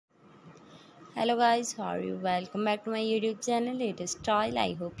Hello guys, how are you? Welcome back to my YouTube channel Latest Style.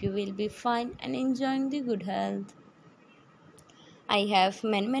 I hope you will be fine and enjoying the good health. I have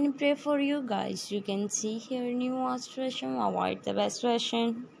many pray for you guys. You can see here new worst fashion, avoid the best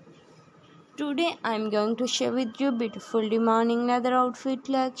fashion. Today I am going to share with you beautiful demanding leather outfit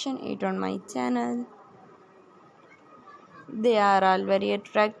collection 8 on my channel. They are all very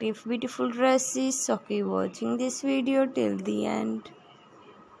attractive, beautiful dresses, so keep watching this video till the end.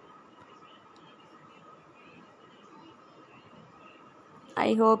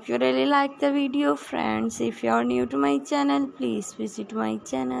 I hope you really like the video, friends. If you are new to my channel, please visit my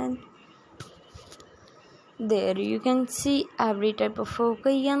channel. There you can see every type of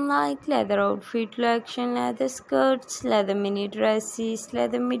occasion like leather outfit collection, leather skirts, leather mini dresses,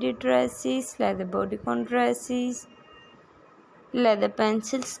 leather midi dresses, leather bodycon dresses, leather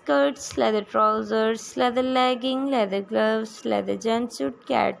pencil skirts, leather trousers, leather legging, leather gloves, leather jumpsuit,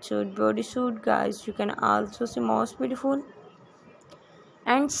 catsuit, bodysuit. Guys, you can also see most beautiful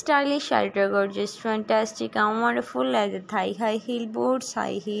and stylish, ultra gorgeous, fantastic and wonderful leather thigh high heel boots,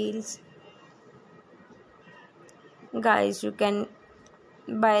 high heels. Guys, you can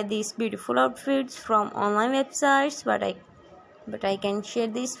buy these beautiful outfits from online websites, but I can share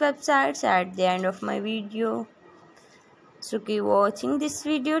these websites at the end of my video. So keep watching this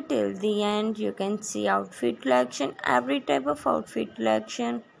video till the end. You can see outfit collection, every type of outfit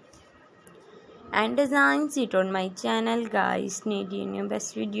collection and designs it on my channel. Guys, need your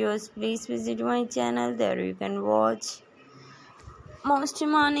best videos, please visit my channel. There you can watch most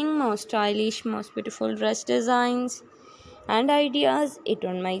demanding, most stylish, most beautiful dress designs and ideas it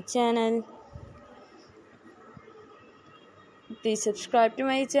on my channel. Please subscribe to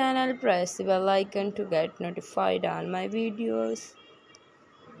my channel, press the bell icon to get notified all my videos.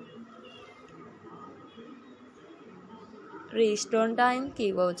 Reached on time,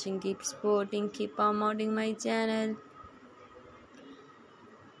 keep watching, keep supporting, keep promoting my channel.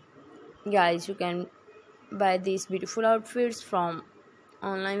 Guys, you can buy these beautiful outfits from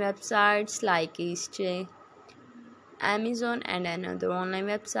online websites like eBay, Amazon and another online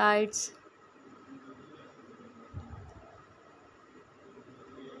websites.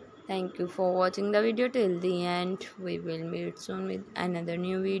 Thank you for watching the video till the end. We will meet soon with another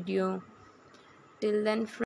new video. Till then,